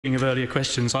of earlier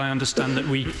questions, I understand that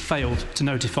we failed to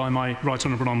notify my right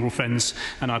honourable friends,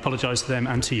 and I apologise to them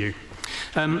and to you.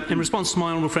 In response to my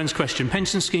honourable friend's question,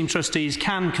 pension scheme trustees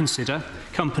can consider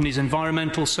companies'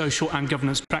 environmental, social and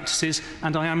governance practices,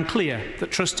 and I am clear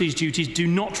that trustees' duties do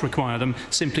not require them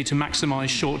simply to maximise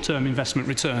short-term investment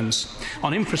returns.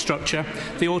 On infrastructure,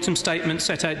 the autumn statement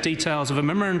set out details of a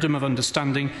memorandum of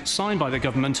understanding signed by the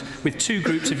government with two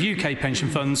groups of UK pension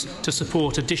funds to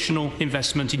support additional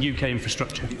investment in UK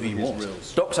infrastructure.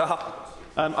 Dr. Huppert.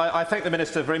 I thank the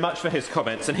Minister very much for his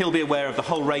comments, and he'll be aware of the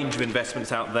whole range of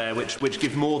investments out there which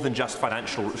give more than just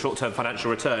short-term financial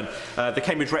return. The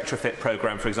Cambridge Retrofit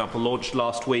Programme, for example, launched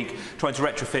last week, trying to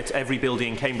retrofit every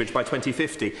building in Cambridge by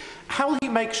 2050. How will he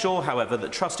make sure, however,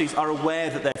 that trustees are aware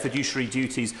that their fiduciary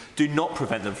duties do not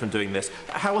prevent them from doing this?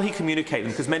 How will he communicate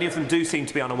them? Because many of them do seem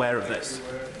to be unaware of this.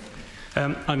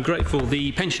 I'm grateful.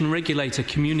 The pension regulator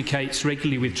communicates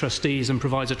regularly with trustees and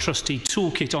provides a trustee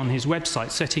toolkit on his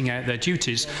website setting out their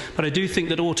duties. But I do think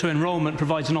that auto-enrolment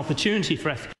provides an opportunity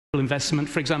for ethical investment.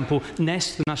 For example,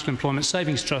 NEST, the National Employment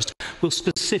Savings Trust, will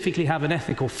specifically have an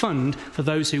ethical fund for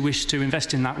those who wish to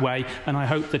invest in that way, and I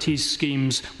hope that his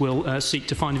schemes will seek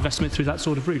to find investment through that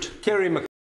sort of route.